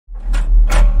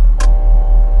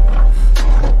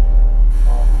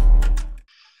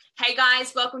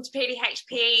guys, welcome to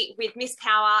PDHP with Miss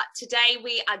Power. Today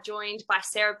we are joined by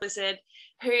Sarah Blizzard,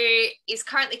 who is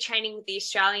currently training with the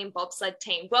Australian Bob Sled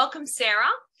Team. Welcome, Sarah.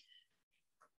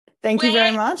 Thank you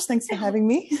very much. Thanks for having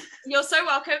me. You're so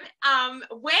welcome.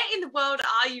 Where in the world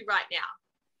are you right now?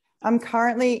 I'm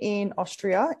currently in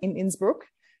Austria, in Innsbruck.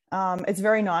 It's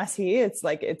very nice here.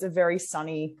 It's a very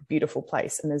sunny, beautiful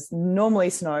place, and there's normally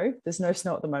snow. There's no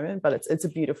snow at the moment, but it's a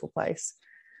beautiful place.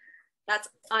 That's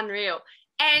unreal.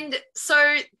 And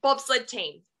so, bobsled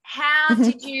team, how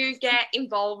did you get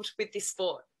involved with this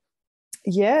sport?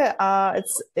 Yeah,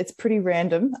 it's pretty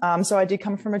random. So I did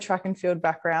come from a track and field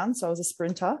background, so I was a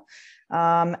sprinter,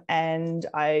 and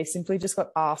I simply just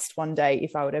got asked one day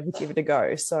if I would ever give it a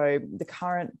go. So the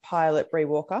current pilot, Bree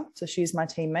Walker, so she's my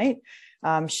teammate.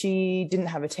 She didn't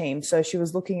have a team, so she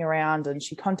was looking around and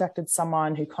she contacted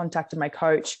someone who contacted my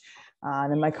coach.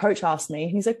 And then my coach asked me,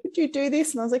 he's like, would you do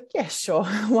this? And I was like, yeah, sure.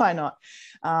 Why not?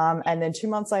 And then 2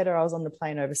 months later, I was on the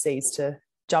plane overseas to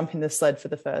jump in the sled for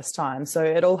the first time. So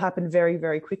it all happened very,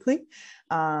 very quickly.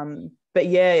 But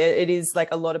yeah, it is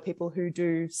like a lot of people who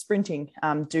do sprinting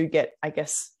do get, I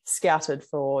guess, scouted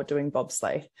for doing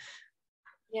bobsleigh.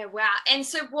 Yeah, wow. And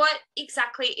so what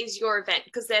exactly is your event?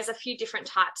 Because there's a few different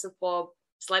types of bob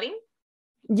sledding.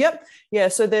 Yep. Yeah.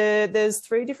 So there's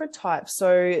 3 different types.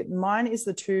 So mine is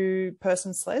the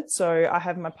 2-person sled. So I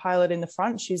have my pilot in the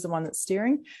front. She's the one that's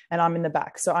steering, and I'm in the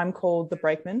back. So I'm called the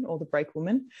brakeman or the brake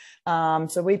woman.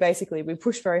 So we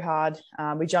push very hard.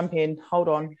 We jump in, hold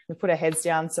on, we put our heads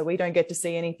down so we don't get to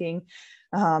see anything.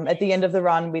 At the end of the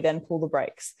run, we then pull the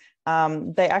brakes.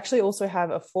 They actually also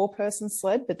have a 4-person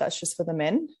sled, but that's just for the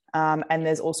men. And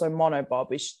there's also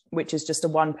monobob, which is just a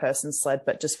 1-person sled,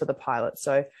 but just for the pilot.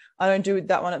 So I don't do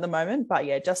that one at the moment, but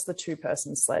yeah, just the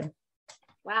 2-person sled.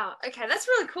 Wow. Okay. That's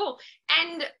really cool.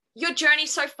 And your journey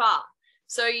so far.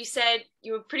 So you said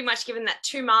you were pretty much given that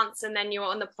 2 months and then you were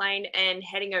on the plane and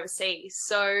heading overseas.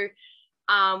 So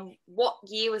what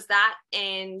year was that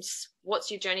and what's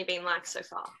your journey been like so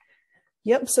far?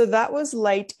 Yep. So that was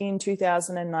late in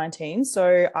 2019.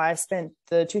 So I spent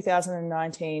the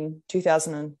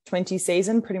 2019-2020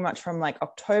 season pretty much from like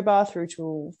October through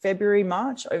to February,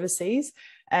 March overseas.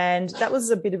 And that was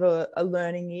a bit of a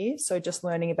learning year. So just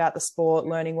learning about the sport,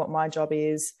 learning what my job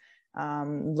is,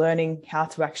 learning how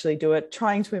to actually do it,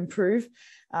 trying to improve.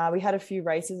 We had a few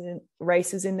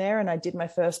races in there, and I did my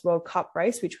first World Cup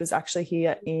race, which was actually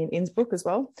here in Innsbruck as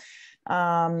well.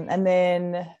 And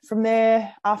then from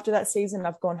there, after that season,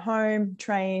 I've gone home,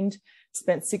 trained,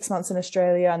 spent 6 months in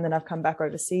Australia, and then I've come back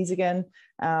overseas again.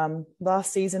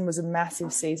 Last season was a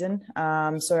massive season.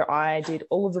 So I did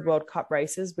all of the World Cup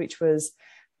races, which was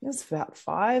about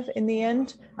 5 in the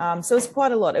end. So it's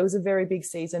quite a lot. It was a very big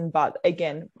season, but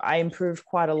again, I improved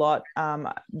quite a lot.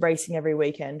 Racing every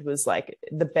weekend was like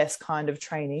the best kind of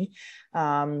training.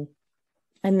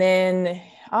 And then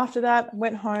after that,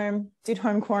 went home, did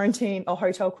home quarantine or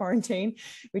hotel quarantine,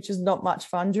 which was not much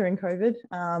fun during COVID.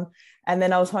 And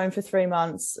then I was home for 3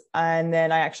 months, and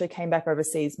then I actually came back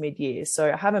overseas mid-year.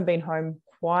 So I haven't been home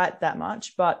quite that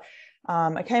much, but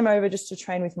I came over just to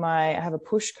train with I have a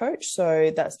push coach.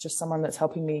 So that's just someone that's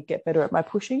helping me get better at my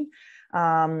pushing.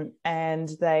 And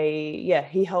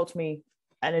he helped me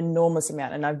an enormous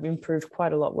amount, and I've improved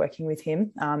quite a lot working with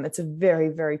him. It's a very,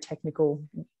 very technical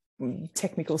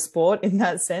sport in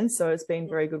that sense, so it's been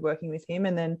very good working with him.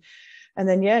 And then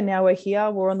now we're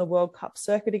here, we're on the World Cup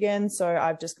circuit again, so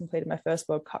I've just completed my first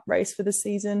World Cup race for the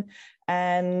season,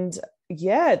 and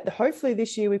yeah, hopefully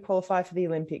this year we qualify for the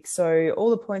Olympics. So all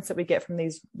the points that we get from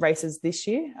these races this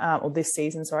year, or this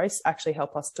season, actually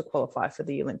help us to qualify for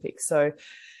the Olympics. So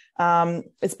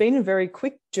it's been a very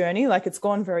quick journey. Like, it's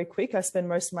gone very quick. I spend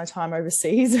most of my time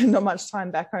overseas and not much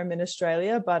time back home in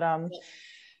Australia, but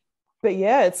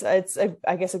yeah, it's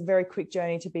I guess a very quick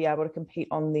journey to be able to compete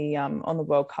on the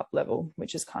World Cup level,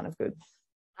 which is kind of good.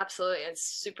 Absolutely. It's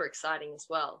super exciting as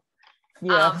well.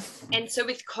 Yeah. And so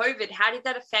with COVID, how did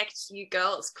that affect you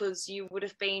girls? Because you would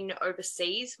have been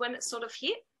overseas when it sort of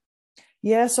hit.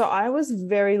 Yeah, so I was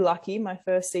very lucky. My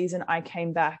first season, I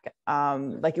came back,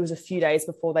 it was a few days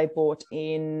before they brought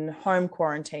in home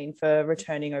quarantine for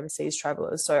returning overseas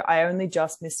travelers. So I only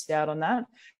just missed out on that.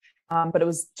 But it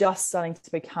was just starting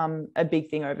to become a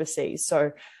big thing overseas.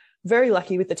 So very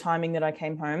lucky with the timing that I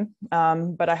came home.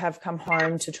 But I have come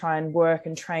home to try and work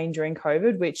and train during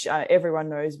COVID, which everyone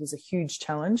knows was a huge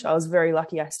challenge. I was very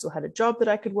lucky. I still had a job that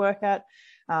I could work at,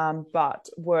 but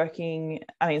working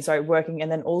and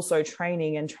then also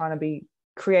training and trying to be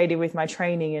creative with my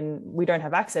training, and we don't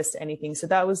have access to anything. So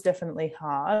that was definitely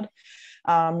hard.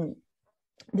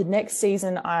 The next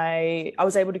season, I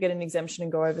was able to get an exemption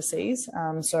and go overseas.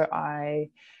 So I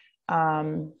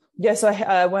yeah, so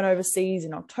I went overseas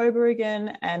in October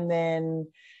again, and then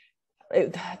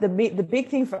the big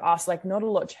thing for us, like not a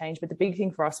lot changed, but the big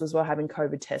thing for us was we're having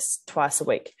COVID tests twice a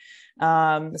week.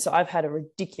 So I've had a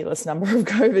ridiculous number of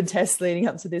COVID tests leading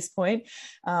up to this point.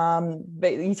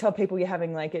 But you tell people you're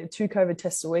having like 2 COVID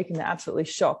tests a week and they're absolutely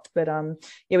shocked. But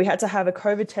yeah, we had to have a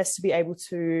COVID test to be able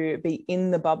to be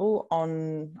in the bubble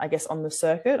on the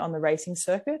circuit, on the racing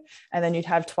circuit. And then you'd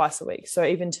have twice a week. So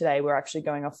even today, we're actually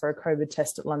going off for a COVID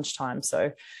test at lunchtime.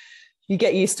 So you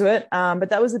get used to it. But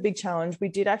that was a big challenge. We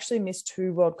did actually miss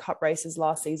 2 World Cup races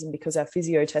last season because our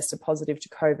physio tested positive to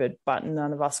COVID, but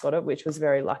none of us got it, which was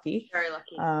very lucky. Very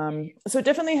lucky. So it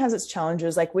definitely has its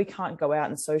challenges. Like we can't go out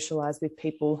and socialize with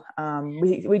people.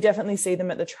 We definitely see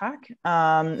them at the track,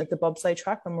 at the bobsleigh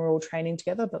track when we're all training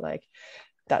together, but like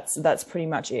that's pretty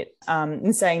much it.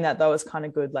 In saying that though, it's kind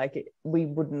of good. Like we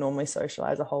wouldn't normally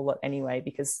socialize a whole lot anyway,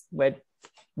 because we're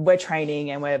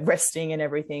training and we're resting and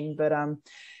everything. But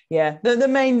yeah, the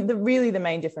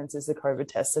main difference is the COVID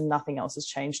test, and nothing else has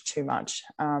changed too much.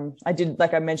 I did,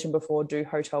 like I mentioned before, do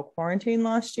hotel quarantine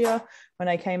last year when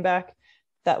I came back.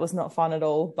 That was not fun at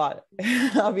all, but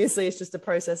obviously it's just a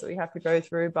process that we have to go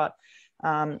through. But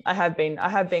I have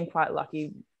been quite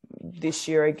lucky this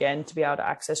year again to be able to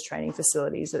access training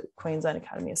facilities at Queensland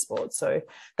Academy of Sport. So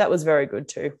that was very good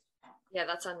too. Yeah,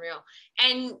 that's unreal.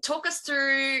 And talk us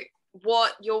through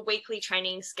what your weekly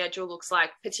training schedule looks like,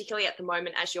 particularly at the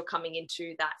moment as you're coming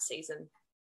into that season.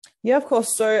 Yeah, of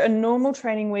course. So a normal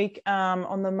training week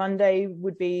on the Monday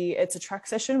it's a track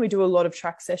session. We do a lot of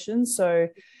track sessions. So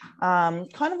kind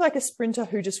of like a sprinter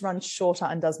who just runs shorter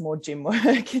and does more gym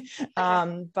work.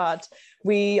 But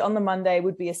on the Monday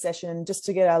would be a session just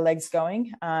to get our legs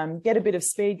going, get a bit of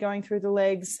speed going through the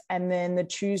legs. And then the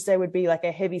Tuesday would be like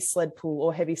a heavy sled pull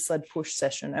or heavy sled push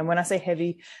session. And when I say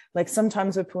heavy, like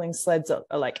sometimes we're pulling sleds that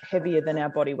are like heavier than our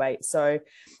body weight. So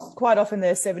quite often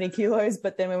they're 70 kilos,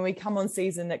 but then when we come on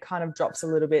season, it kind of drops a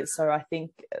little bit. So I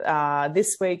think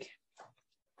this week,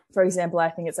 for example, I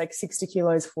think it's like 60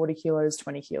 kilos, 40 kilos,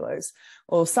 20 kilos,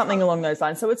 or something along those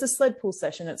lines. So it's a sled pull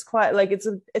session. It's quite like,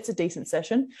 it's a decent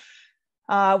session.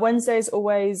 Wednesday is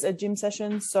always a gym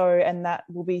session. And that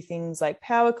will be things like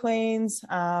power cleans,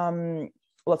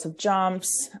 lots of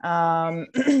jumps,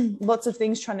 lots of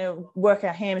things trying to work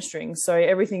our hamstrings. So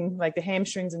everything like the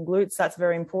hamstrings and glutes, that's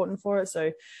very important for it. So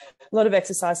a lot of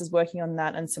exercises working on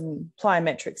that, and some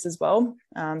plyometrics as well.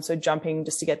 So jumping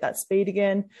just to get that speed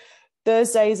again.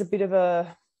 Thursday is a bit of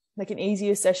an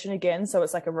easier session again. So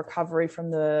it's like a recovery from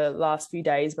the last few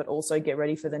days, but also get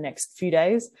ready for the next few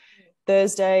days.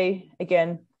 Thursday,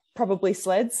 again, probably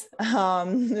sleds.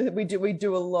 We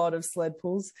do a lot of sled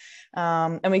pulls,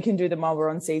 and we can do them while we're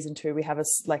on season 2. We have a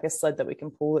sled that we can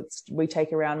pull. We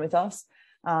take around with us.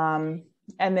 And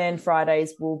then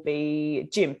Fridays will be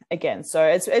gym again. So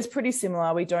it's pretty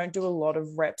similar. We don't do a lot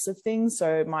of reps of things.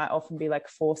 So it might often be like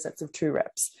 4 sets of 2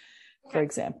 reps, for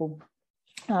example.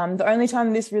 The only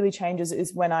time this really changes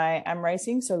is when I am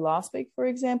racing. So last week, for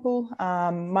example,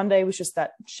 Monday was just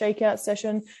that shakeout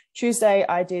session. Tuesday,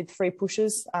 I did 3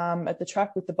 pushes at the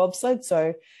track with the bobsled.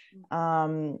 So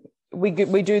we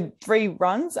do 3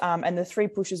 runs, and the 3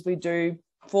 pushes we do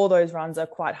for those runs are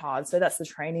quite hard. So that's the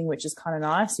training, which is kind of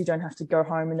nice. You don't have to go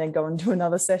home and then go and do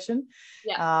another session.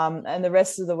 Yeah. And the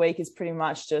rest of the week is pretty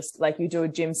much just like you do a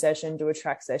gym session, do a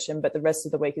track session, but the rest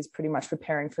of the week is pretty much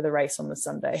preparing for the race on the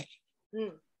Sunday.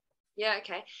 Mm. Yeah,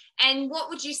 okay. And what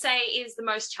would you say is the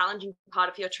most challenging part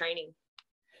of your training?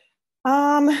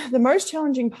 The most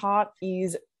challenging part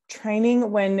is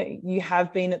training when you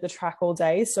have been at the track all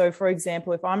day. So for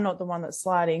example, if I'm not the one that's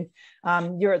sliding,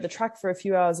 you're at the track for a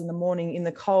few hours in the morning in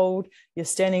the cold, you're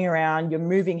standing around, you're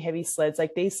moving heavy sleds.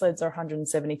 Like these sleds are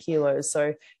 170 kilos.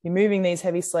 So you're moving these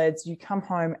heavy sleds, you come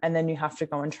home and then you have to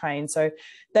go and train. So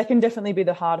that can definitely be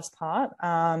the hardest part.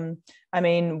 I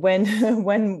mean,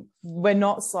 when we're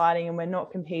not sliding and we're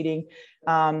not competing,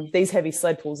 these heavy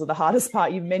sled pulls are the hardest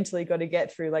part. You've mentally got to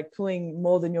get through, like pulling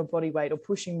more than your body weight or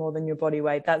pushing more than your body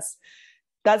weight.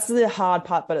 That's the hard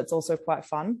part, but it's also quite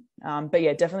fun. But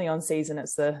yeah, definitely on season,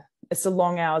 it's the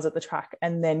long hours at the track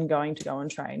and then go and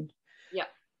train. Yeah,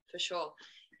 for sure.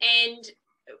 And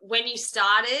when you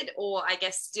started, or I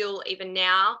guess still even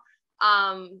now,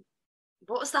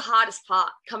 what was the hardest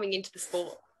part coming into the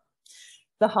sport?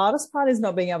 The hardest part is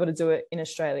not being able to do it in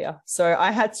Australia. So I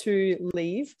had to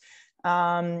leave.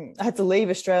 I had to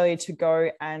leave Australia to go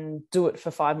and do it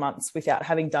for 5 months without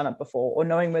having done it before or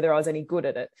knowing whether I was any good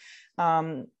at it.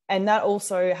 And that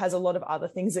also has a lot of other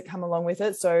things that come along with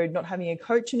it. So not having a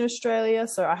coach in Australia.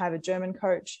 So I have a German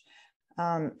coach.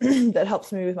 that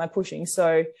helps me with my pushing.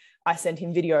 So I send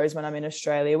him videos when I'm in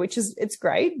Australia, it's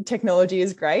great. Technology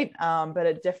is great. But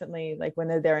it definitely, like when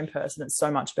they're there in person, it's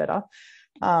so much better.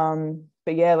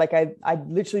 But yeah, like I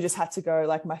literally just had to go,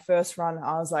 like my first run,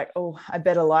 I was like, oh, I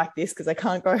better like this because I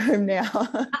can't go home now.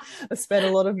 I spent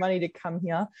a lot of money to come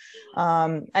here.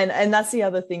 And that's the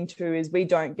other thing too, is we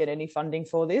don't get any funding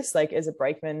for this. Like as a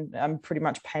brakeman, I'm pretty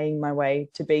much paying my way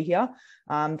to be here.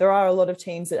 There are a lot of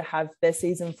teams that have their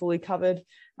season fully covered,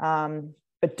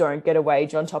 but don't get a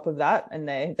wage on top of that. And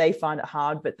they find it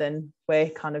hard, but then we're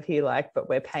kind of here like, but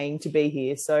we're paying to be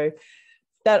here. So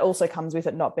that also comes with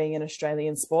it not being an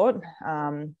Australian sport.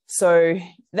 So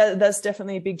that's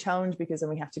definitely a big challenge, because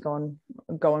then we have to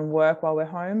go and work while we're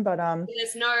home. But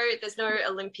there's no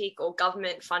Olympic or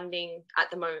government funding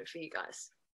at the moment for you guys.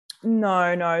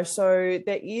 No. So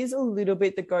there is a little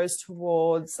bit that goes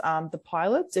towards the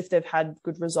pilots if they've had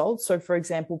good results. So for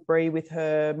example, Brie with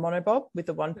her monobob with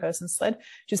the one person sled,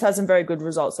 she's had some very good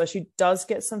results. So she does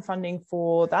get some funding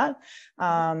for that.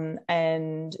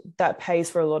 And that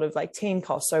pays for a lot of like team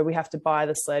costs. So we have to buy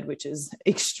the sled, which is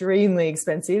extremely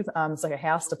expensive. It's like a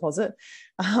house deposit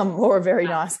or a very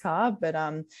nice car. But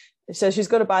so she's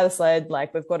got to buy the sled.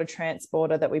 Like we've got a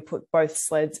transporter that we put both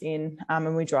sleds in,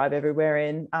 and we drive everywhere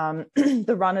in.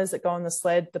 The runners that go on the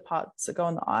sled, the parts that go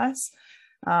on the ice,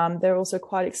 they're also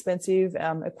quite expensive.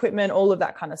 Equipment, all of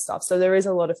that kind of stuff. So there is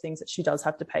a lot of things that she does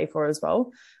have to pay for as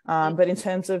well. But in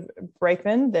terms of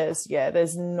brakemen, there's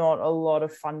not a lot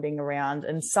of funding around,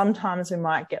 and sometimes we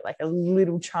might get like a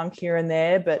little chunk here and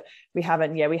there, but we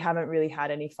haven't really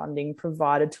had any funding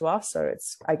provided to us. So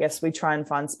I guess we try and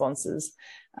find sponsors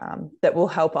that will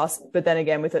help us. But then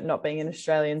again, with it not being an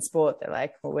Australian sport, they're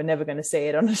like, well, we're never going to see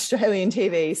it on Australian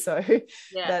TV. So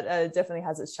that definitely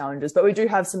has its challenges. But we do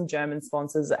have some German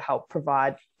sponsors that help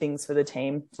provide things for the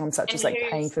team, such as like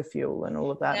paying for fuel and all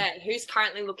of that. Yeah, who's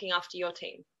currently looking after your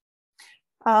team?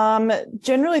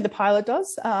 Generally the pilot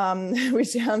does, which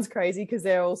sounds crazy because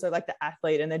they're also like the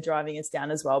athlete and they're driving us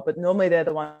down as well. But normally they're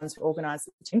the ones who organize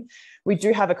the team. We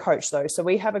do have a coach though. So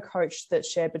we have a coach that's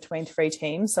shared between 3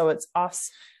 teams. So it's us,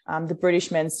 the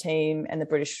British men's team and the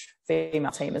British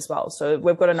female team as well. So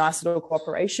we've got a nice little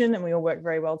cooperation and we all work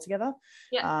very well together.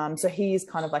 Yeah. So he's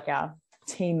kind of like our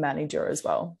team manager as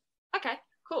well. Okay,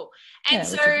 cool. And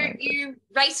so you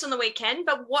raced on the weekend,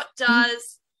 but what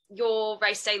does your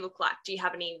race day look like? Do you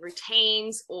have any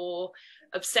routines or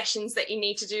obsessions that you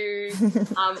need to do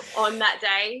on that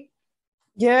day?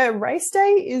 Yeah, race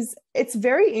day it's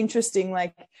very interesting.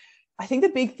 Like I think the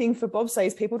big thing for bobsleigh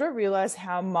is people don't realize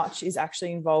how much is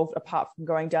actually involved apart from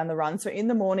going down the run. So in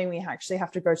the morning, we actually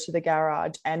have to go to the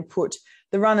garage and put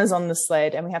the runners on the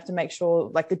sled, and we have to make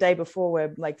sure, like the day before,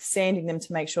 we're like sanding them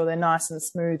to make sure they're nice and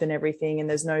smooth and everything, and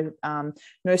there's no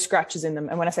scratches in them.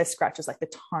 And when I say scratches, like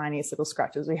the tiniest little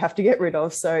scratches we have to get rid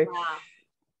of. So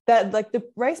that, like, the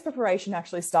race preparation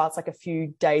actually starts like a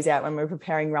few days out when we're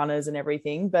preparing runners and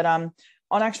everything. But on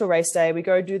actual race day, we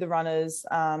go do the runners.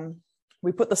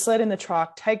 We put the sled in the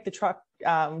truck, take the truck,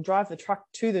 drive the truck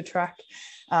to the track.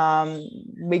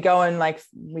 We go and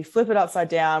we flip it upside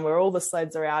down where all the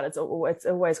sleds are out. It's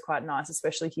always quite nice,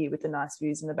 especially here with the nice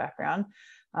views in the background.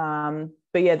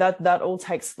 But yeah, that all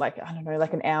takes like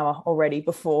an hour already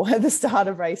before the start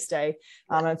of race day.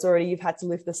 It's already, you've had to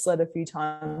lift the sled a few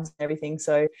times and everything.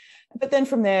 So, but then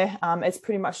from there, it's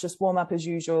pretty much just warm up as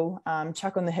usual,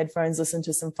 chuck on the headphones, listen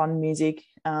to some fun music,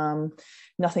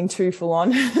 nothing too full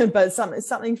on, but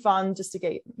something fun just to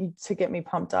get me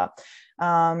pumped up.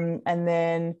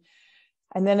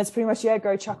 And then it's pretty much,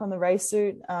 go chuck on the race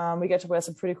suit. We get to wear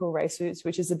some pretty cool race suits,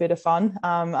 which is a bit of fun,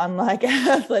 unlike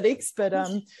athletics, but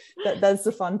that's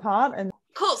the fun part. And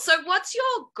cool. So what's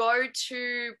your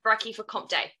go-to brekkie for comp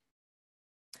day?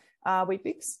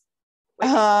 Weet-Bix.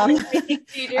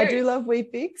 I do love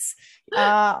Weet-Bix.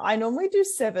 I normally do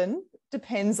 7.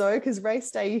 Depends though, because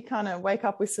race day you kind of wake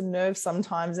up with some nerves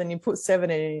sometimes and you put 7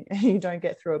 in and you don't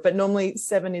get through it. But normally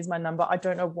 7 is my number. I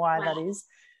don't know why that is.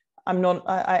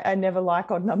 I never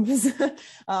like odd numbers.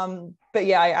 But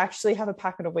yeah, I actually have a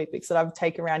packet of Weet-Bix that I've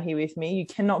taken around here with me. You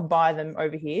cannot buy them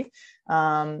over here.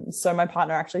 So my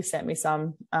partner actually sent me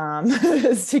some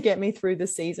to get me through the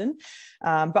season.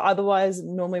 But otherwise,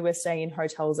 normally we're staying in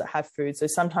hotels that have food. So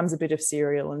sometimes a bit of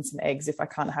cereal and some eggs if I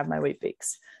can't have my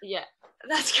Weet-Bix. Yeah,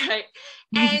 that's great.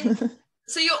 And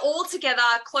so you're all together,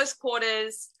 close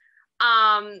quarters,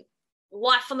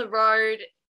 life on the road,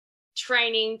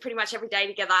 training pretty much every day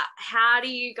together. How do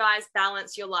you guys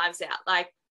balance your lives out? Like,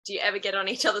 Do you ever get on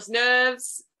each other's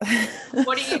nerves?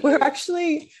 What do you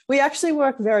do? We actually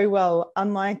work very well.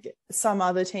 Unlike some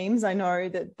other teams, I know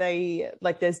that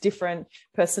there's different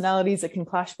personalities that can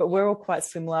clash, but we're all quite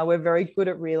similar. We're very good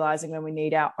at realizing when we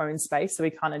need our own space. So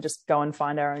we kind of just go and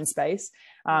find our own space.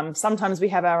 Sometimes we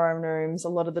have our own rooms. A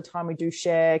lot of the time we do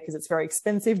share because it's very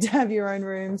expensive to have your own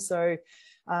room. So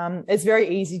it's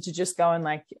very easy to just go and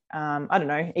I don't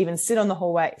know, even sit in the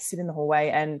hallway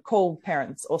and call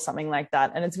parents or something like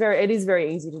that. And it is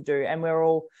very easy to do. And we're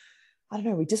all, I don't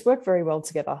know, we just work very well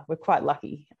together. We're quite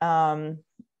lucky.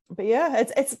 But yeah,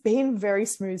 it's been very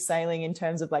smooth sailing in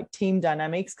terms of team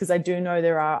dynamics, because I do know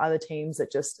there are other teams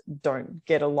that just don't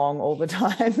get along all the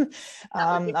time.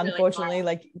 Unfortunately,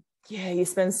 really you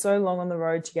spend so long on the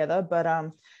road together,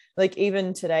 but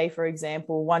even today, for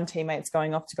example, one teammate's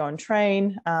going off to go and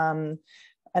train.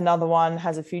 Another one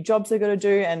has a few jobs they've got to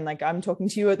do. And I'm talking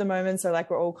to you at the moment. So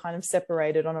we're all kind of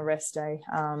separated on a rest day.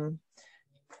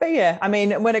 But yeah, I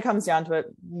mean, when it comes down to it,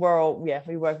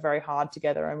 we work very hard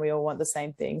together and we all want the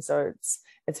same thing. So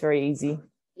it's very easy.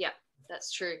 Yeah,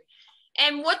 that's true.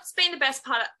 And what's been the best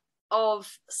part of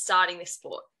starting this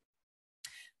sport?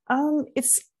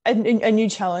 It's a new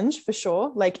challenge for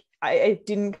sure. It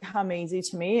didn't come easy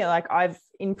to me. I've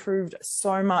improved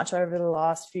so much over the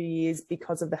last few years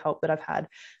because of the help that I've had.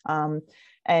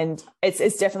 And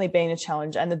it's definitely been a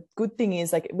challenge. And the good thing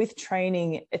is with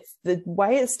training, it's the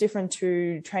way it's different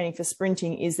to training for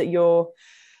sprinting is that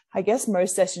I guess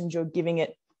most sessions you're giving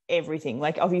it everything.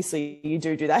 Obviously you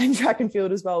do that in track and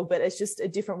field as well, but it's just a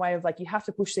different way of you have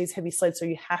to push these heavy sleds. So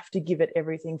you have to give it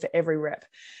everything for every rep.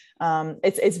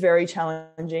 It's very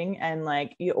challenging, and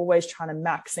you're always trying to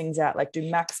max things out, do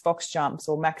max box jumps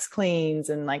or max cleans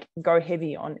and go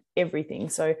heavy on everything.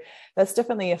 So that's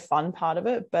definitely a fun part of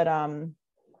it. But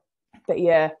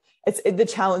yeah, it's the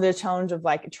challenge of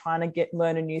trying to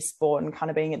learn a new sport and kind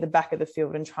of being at the back of the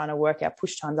field and trying to work out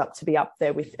push times up to be up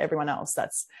there with everyone else.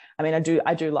 I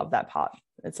do love that part.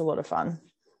 It's a lot of fun.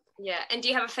 Yeah. And do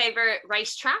you have a favorite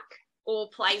racetrack or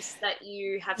place that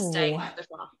you have stayed so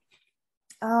far?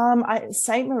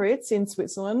 St. Moritz in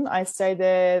Switzerland. I stayed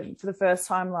there for the first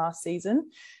time last season.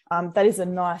 That is the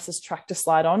nicest track to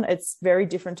slide on. It's very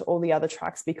different to all the other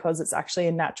tracks because it's actually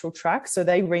a natural track. So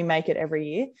they remake it every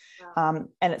year. Wow.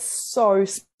 And it's so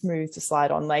smooth to slide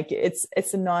on.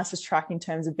 It's the nicest track in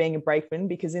terms of being a brakeman,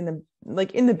 because in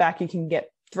the back you can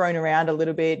get thrown around a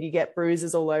little bit. You get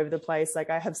bruises all over the place.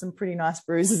 I have some pretty nice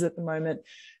bruises at the moment.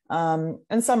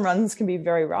 And some runs can be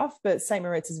very rough, but St.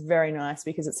 Moritz is very nice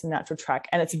because it's a natural track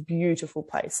and it's a beautiful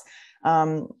place.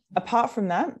 Apart from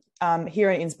that, here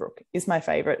in Innsbruck is my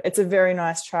favorite. It's a very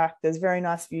nice track. There's very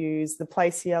nice views. The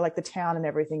place here, the town and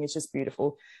everything, is just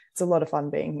beautiful. It's a lot of fun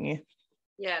being here.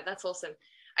 Yeah, that's awesome.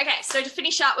 Okay, so to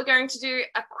finish up, we're going to do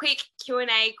a quick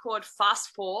Q&A called Fast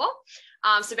Four.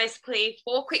 So basically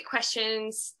 4 quick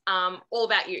questions all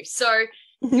about you. So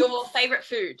your favorite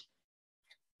food?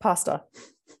 Pasta.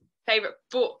 Favorite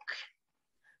book?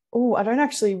 Oh, I don't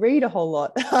actually read a whole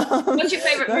lot. What's your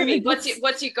favorite movie? What's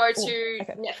your go-to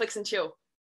Netflix and chill?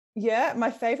 Yeah, my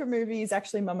favorite movie is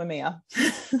actually Mamma Mia.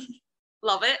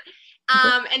 Love it.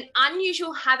 An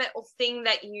unusual habit or thing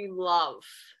that you love?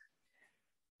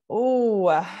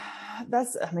 Oh,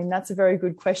 that's a very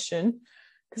good question,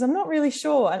 because I'm not really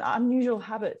sure. An unusual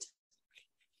habit.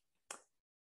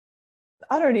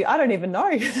 I don't even know.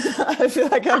 I feel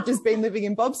like I've just been living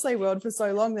in bobsleigh world for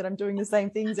so long that I'm doing the same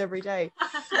things every day.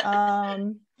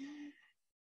 I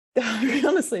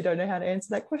honestly don't know how to answer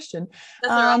that question.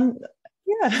 That's all right.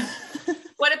 Yeah.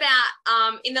 What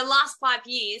about in the last 5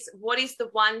 years, what is the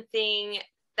one thing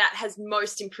that has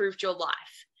most improved your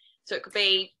life? So it could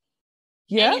be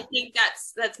anything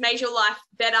that's made your life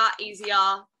better, easier.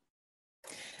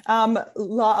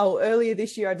 Earlier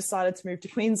this year I decided to move to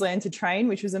Queensland to train,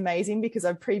 which was amazing because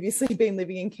I've previously been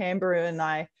living in Canberra and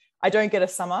I don't get a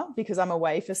summer because I'm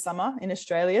away for summer in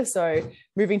Australia. So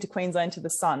moving to Queensland to the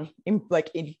sun,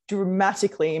 it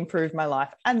dramatically improved my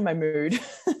life and my mood.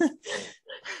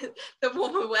 The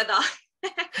warmer weather.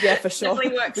 Yeah, for sure.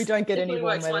 Works, we don't get any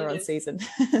warm weather on season.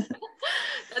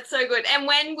 That's so good. And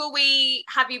when will we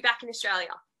have you back in Australia?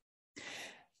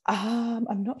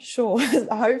 I'm not sure.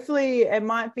 Hopefully it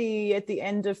might be at the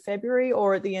end of February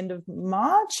or at the end of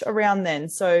March, around then.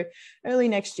 So early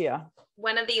next year.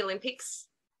 When are the Olympics?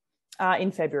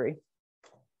 In February.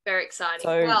 Very exciting.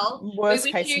 So worst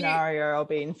case scenario, I'll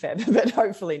be in Feb, but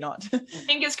hopefully not.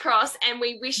 Fingers crossed. And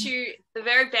we wish you the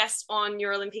very best on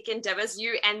your Olympic endeavours,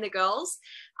 you and the girls.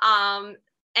 And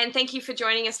thank you for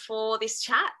joining us for this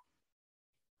chat.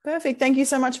 Perfect. Thank you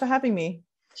so much for having me.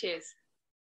 Cheers.